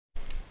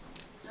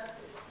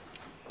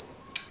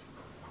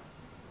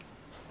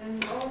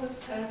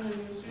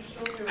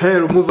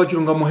Hello, Muvi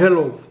Wachilungamo,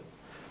 hello.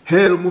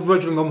 Hello, Muvi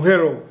Wachilungamo,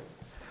 hello.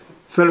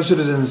 Fellow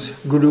citizens,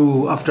 good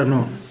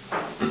afternoon.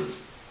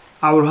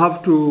 I will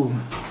have to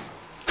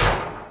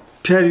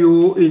tell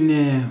you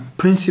in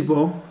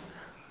principle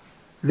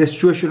the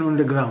situation on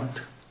the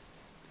ground.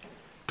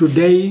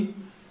 Today,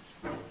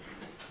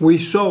 we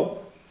saw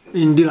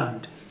in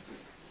Diland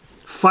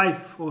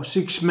 5 or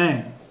 6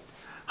 men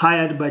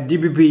hired by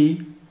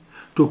DPP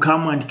to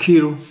come and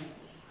kill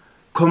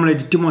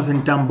Comrade Timothy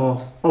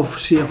Ntambo of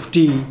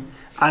CFT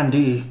and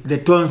the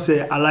Tonse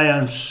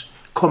Alliance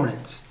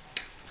comrades.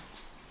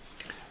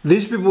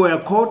 These people were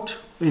caught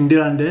in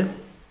Dilande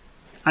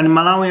and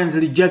Malawians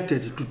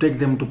rejected to take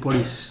them to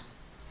police.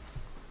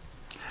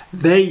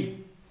 They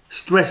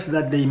stressed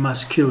that they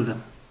must kill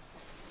them.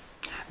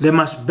 They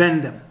must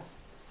burn them.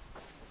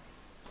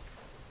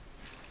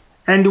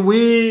 And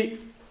we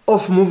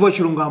of Muvi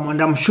Wachilungamo,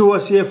 and I'm sure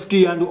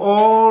CFT and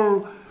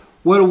all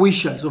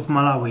well-wishers of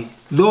Malawi,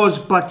 those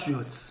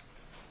patriots,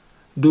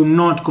 do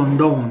not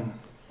condone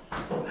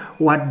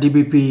what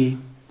DPP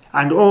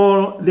and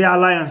all the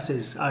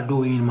alliances are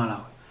doing in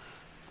Malawi.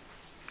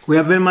 We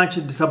are very much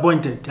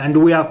disappointed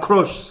and we are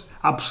cross,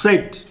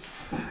 upset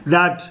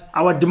that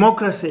our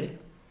democracy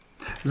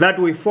that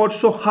we fought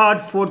so hard,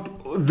 fought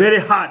very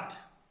hard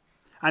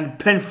and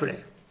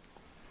painfully,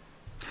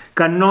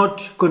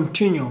 cannot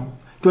continue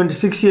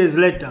 26 years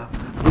later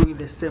doing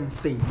the same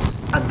things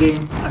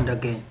again and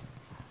again.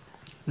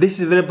 This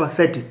is very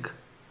pathetic.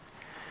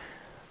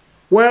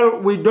 Well,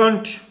 we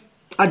don't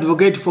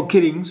advocate for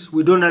killings,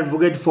 we don't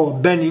advocate for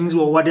burnings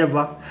or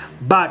whatever,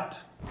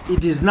 but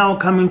it is now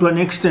coming to an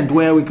extent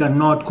where we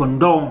cannot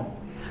condone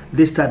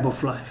this type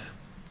of life.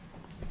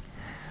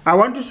 I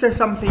want to say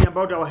something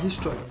about our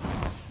history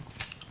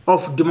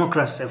of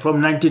democracy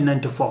from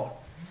 1994.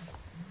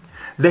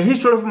 The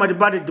history of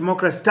multi-party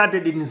democracy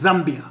started in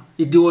Zambia.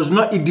 It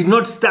did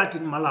not start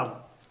in Malawi.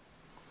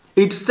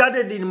 It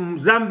started in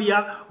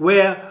Zambia,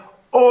 where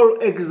all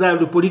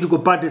exiled political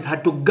parties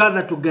had to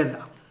gather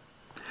together.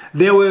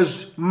 There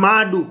was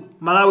MADU,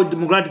 Malawi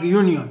Democratic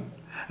Union,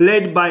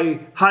 led by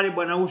Hari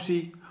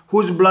Bwanausi,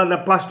 whose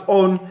brother passed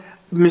on,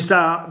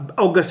 Mr.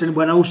 Augustine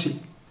Bwanausi.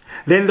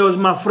 Then there was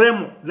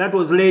Mafremo, that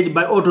was led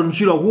by Otto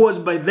Nchilo, who was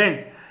by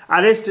then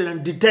arrested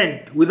and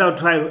detained without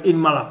trial in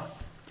Malawi.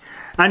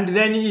 And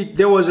then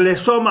there was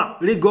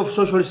Lesoma, League of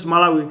Socialist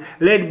Malawi,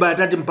 led by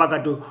Atati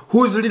Mpakato,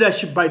 whose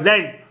leadership by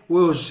then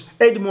was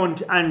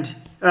Edmond and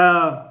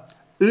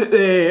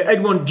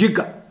Edmond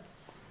Jika.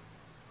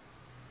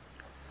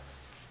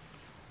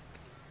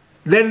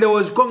 Then there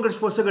was Congress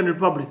for Second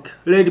Republic,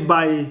 led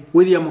by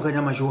William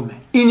Kanyama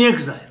in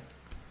exile.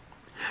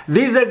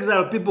 These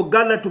exiled people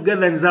gathered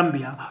together in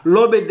Zambia,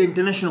 lobbied the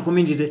international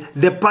community,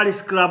 the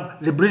Paris Club,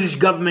 the British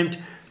government,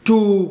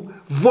 to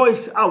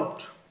voice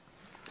out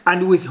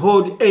and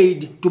withhold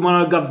aid to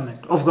Malawi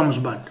government of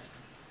Kamusband.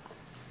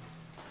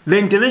 The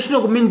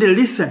international community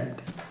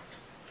listened,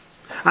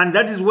 and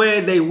that is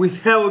where they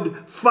withheld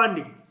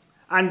funding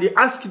and they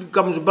asked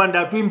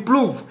Kamusbanda to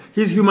improve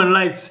his human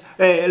rights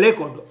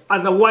record.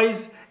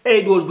 Otherwise,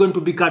 aid was going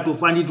to be cut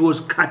off, and it was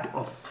cut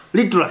off,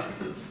 literally.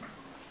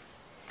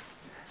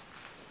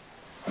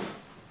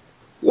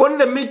 On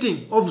the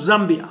meeting of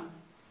Zambia,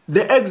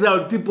 the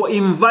exiled people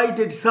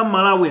invited some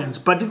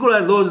Malawians,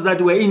 particularly those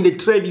that were in the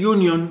trade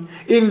union,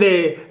 in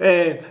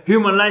the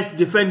human rights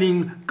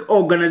defending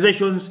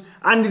organizations,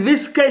 and in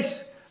this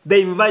case,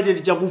 they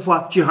invited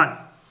Jakufa Chihana,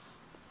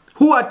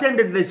 who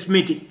attended this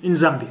meeting in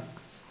Zambia.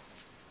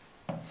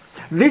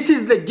 This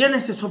is the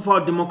genesis of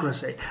our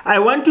democracy. I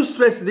want to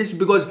stress this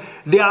because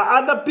there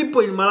are other people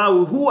in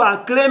Malawi who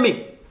are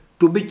claiming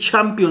to be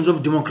champions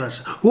of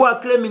democracy, who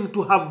are claiming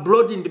to have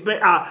brought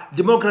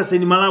democracy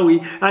in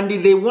Malawi, and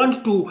they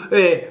want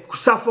to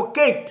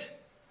suffocate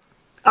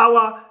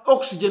our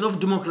oxygen of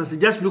democracy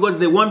just because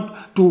they want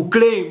to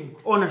claim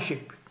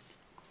ownership.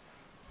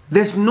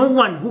 There's no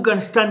one who can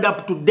stand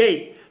up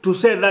today to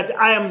say that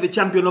I am the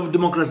champion of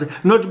democracy,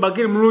 not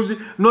Bakir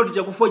Muluzi, not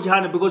Jakufo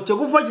Chihana, because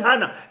Jakufo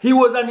Chihana, he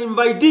was an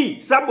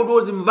invitee. Somebody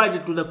was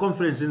invited to the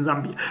conference in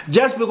Zambia.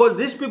 Just because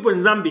these people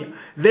in Zambia,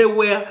 they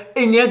were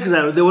in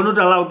exile, they were not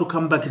allowed to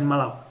come back in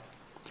Malawi.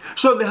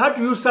 So they had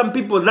to use some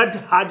people that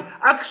had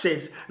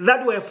access,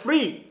 that were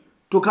free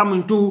to come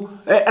into,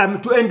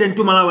 to enter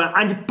into Malawi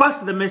and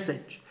pass the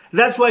message.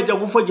 That's why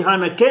Jakufo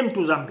Chihana came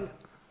to Zambia.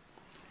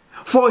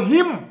 For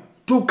him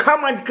to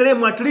come and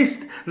claim at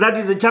least that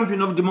is a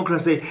champion of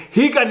democracy,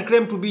 he can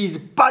claim to be his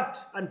part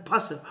and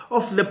parcel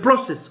of the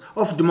process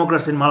of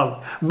democracy in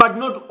Malawi, but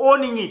not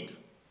owning it.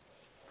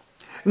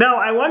 Now,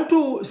 I want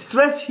to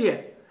stress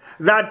here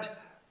that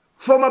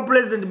former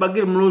President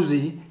Bakir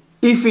Muluzi,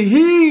 if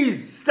he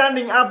is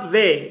standing up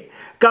there,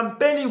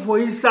 campaigning for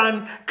his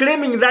son,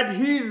 claiming that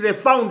he is the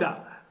founder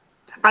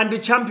and the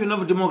champion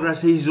of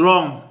democracy, he is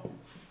wrong.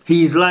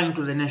 He is lying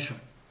to the nation.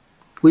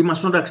 We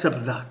must not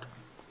accept that.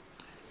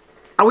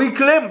 We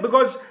claim,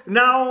 because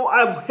now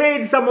I've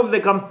heard some of the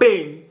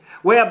campaign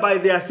whereby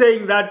they are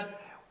saying that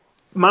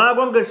Malawi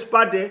Congress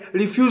Party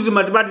refused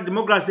multi-party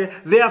democracy,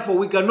 therefore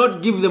we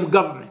cannot give them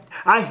government.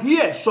 I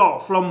hear so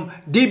from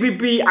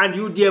DPP and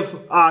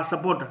UDF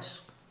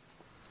supporters.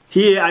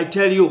 Here I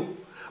tell you,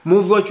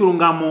 Muvi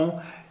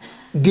Wachilungamo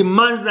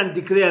demands and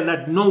declares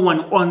that no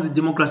one owns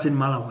democracy in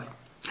Malawi.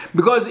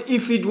 Because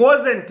if it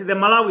wasn't the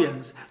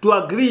Malawians to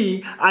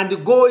agree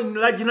and go in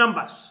large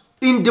numbers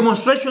in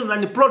demonstrations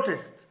and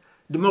protests,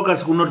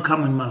 democracy would not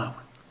come in Malawi.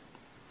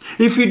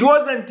 If it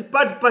wasn't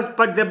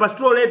the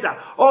pastoral letter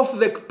of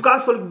the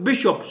Catholic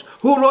bishops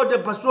who wrote a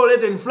pastoral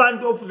letter in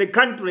front of the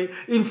country,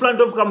 in front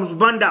of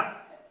Kamuzbanda,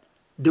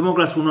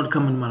 democracy will not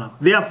come in Malawi.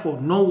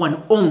 Therefore, no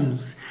one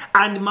owns,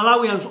 and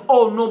Malawians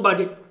owe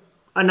nobody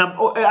an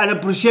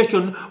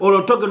appreciation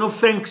or a token of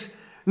thanks.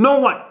 No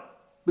one.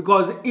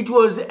 Because it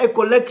was a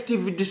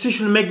collective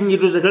decision making,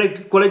 it was a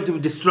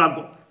collective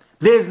struggle.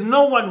 There is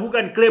no one who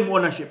can claim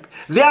ownership.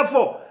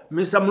 Therefore,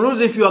 Mr.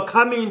 Muluzi, if you are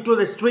coming into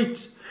the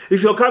street,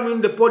 if you're coming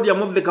in the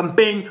podium of the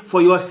campaign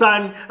for your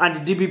son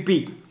and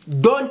DPP,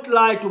 don't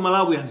lie to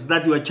Malawians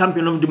that you are a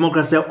champion of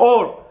democracy,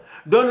 or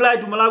don't lie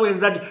to Malawians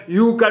that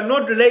you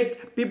cannot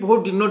let people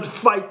who did not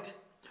fight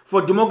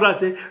for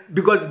democracy,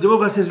 because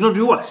democracy is not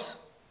yours.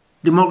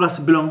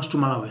 Democracy belongs to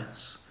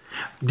Malawians.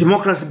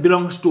 Democracy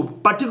belongs to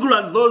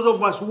particularly those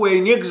of us who are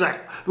in exile,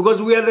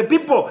 because we are the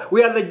people,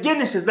 we are the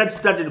genesis that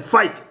started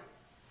fighting.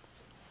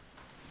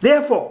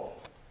 Therefore,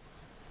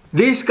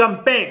 this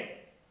campaign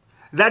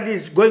that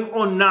is going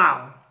on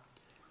now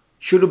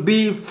should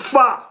be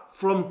far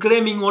from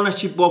claiming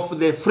ownership of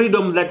the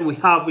freedom that we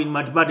have in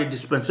multi-party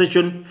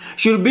dispensation,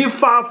 should be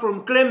far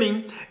from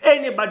claiming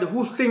anybody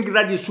who thinks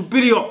that is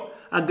superior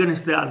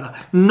against the other.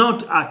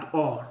 Not at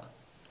all.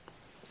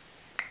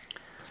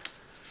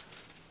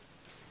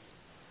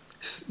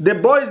 The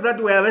boys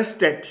that were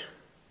arrested,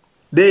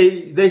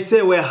 they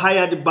say were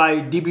hired by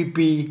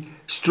DPP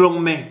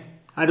strongmen.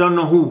 I don't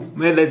know who,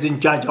 whether it's in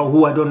charge or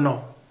who, I don't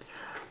know.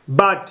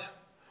 But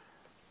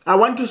I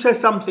want to say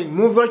something.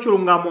 Muvi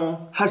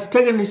Wachilungamo has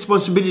taken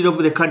responsibility of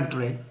the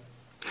country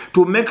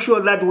to make sure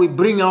that we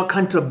bring our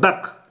country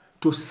back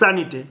to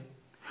sanity.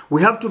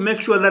 We have to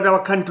make sure that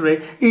our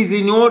country is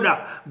in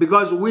order,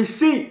 because we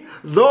see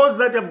those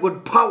that have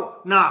got power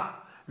now,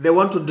 they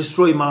want to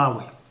destroy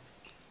Malawi.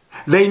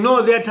 They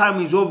know their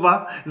time is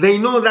over. They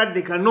know that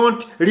they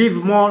cannot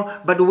live more,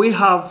 but we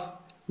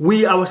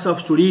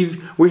ourselves to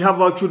live. We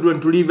have our children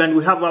to live, and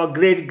we have our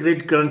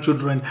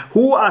great-great-grandchildren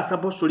who are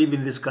supposed to live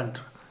in this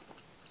country.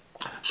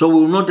 So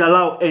we will not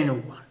allow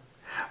anyone.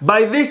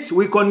 By this,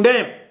 we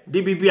condemn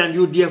DPP and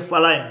UDF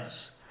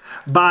alliance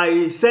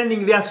by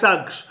sending their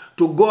thugs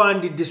to go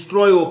and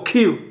destroy or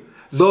kill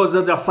those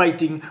that are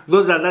fighting,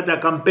 those that are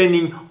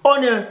campaigning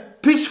on a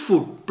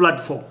peaceful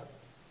platform.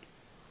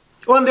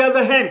 On the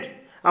other hand,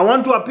 I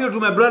want to appeal to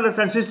my brothers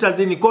and sisters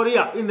in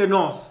Korea, in the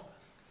north.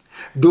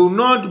 Do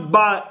not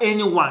bar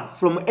anyone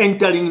from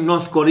entering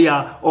North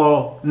Korea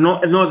or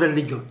northern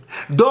region.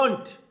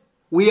 Don't.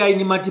 We are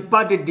in a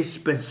multi-party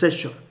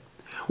dispensation.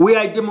 We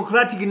are a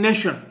democratic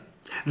nation.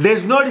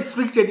 There's no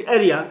restricted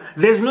area.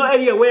 There's no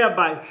area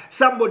whereby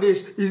somebody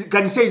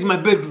can say it's my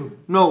bedroom.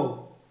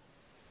 No.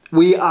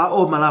 We are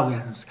all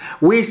Malawians.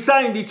 We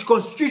signed, it's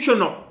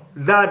constitutional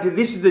that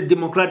this is a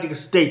democratic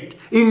state.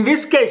 In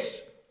this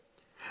case,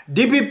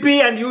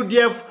 DPP and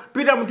UDF,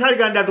 Peter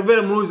Mutharika and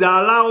Atubele Muluzi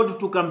are allowed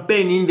to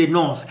campaign in the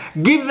north.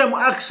 Give them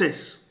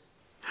access.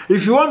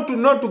 If you want to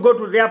not to go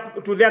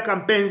to their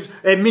campaigns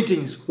and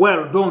meetings,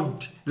 well,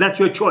 don't. That's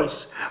your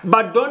choice.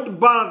 But don't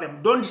bar them.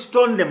 Don't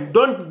stone them.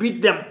 Don't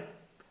beat them.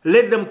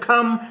 Let them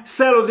come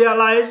sell their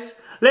lies.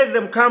 Let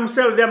them come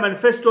sell their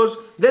manifestos.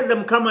 Let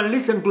them come and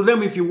listen to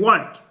them if you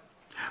want.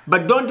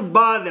 But don't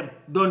bar them.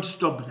 Don't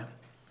stop them.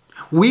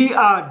 We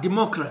are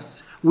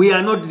democrats. We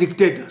are not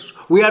dictators.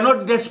 We are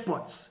not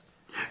despots.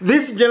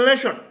 This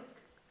generation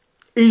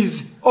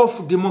is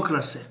of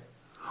democracy.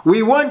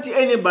 We want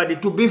anybody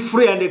to be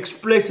free and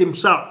express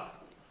himself.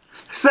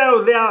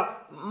 Sell their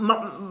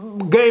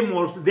game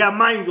or their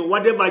minds or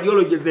whatever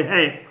ideologies they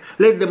have.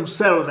 Let them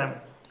sell them.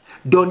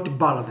 Don't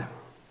bar them.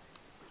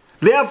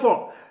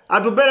 Therefore,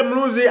 Atubele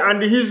Muluzi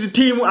and his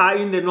team are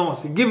in the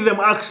north. Give them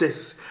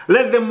access.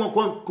 Let them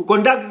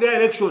conduct their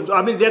elections,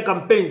 their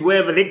campaigns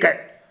wherever they can.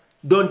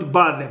 Don't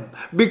bar them.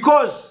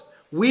 Because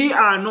we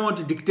are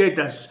not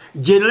dictators.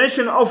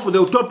 Generation of the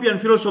utopian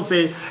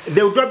philosophy,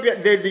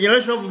 the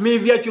generation of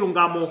Muvi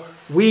Wachilungamo,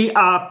 we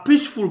are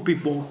peaceful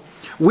people.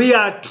 We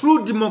are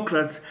true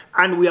democrats,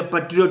 and we are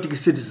patriotic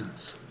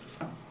citizens.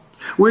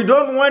 We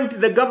don't want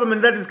the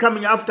government that is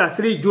coming after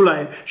 3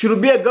 July should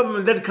be a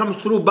government that comes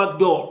through back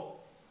door.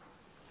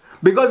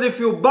 Because if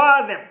you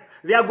bar them,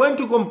 they are going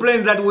to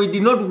complain that we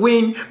did not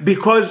win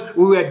because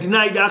we were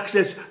denied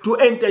access to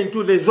enter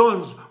into the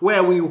zones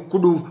where we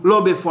could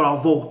lobby for our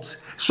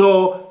votes.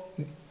 So,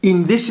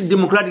 in this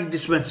democratic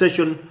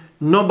dispensation,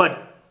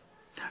 nobody.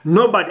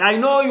 I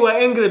know you are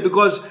angry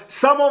because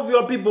some of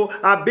your people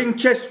are being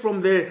chased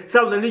from the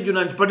southern region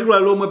and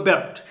particularly Loma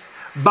Belt.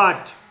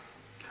 But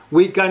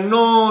we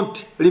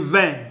cannot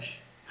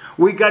revenge.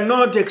 We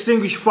cannot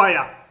extinguish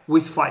fire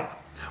with fire.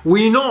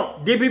 We know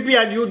DPP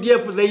and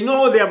UDF, they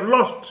know they have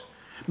lost.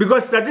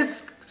 Because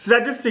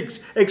statistics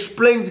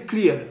explains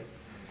clearly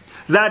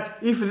that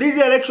if these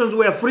elections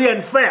were free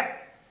and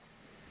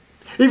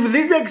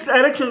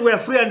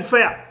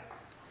fair,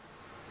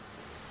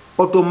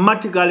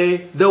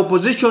 automatically the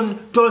opposition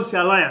Tonsi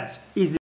alliance is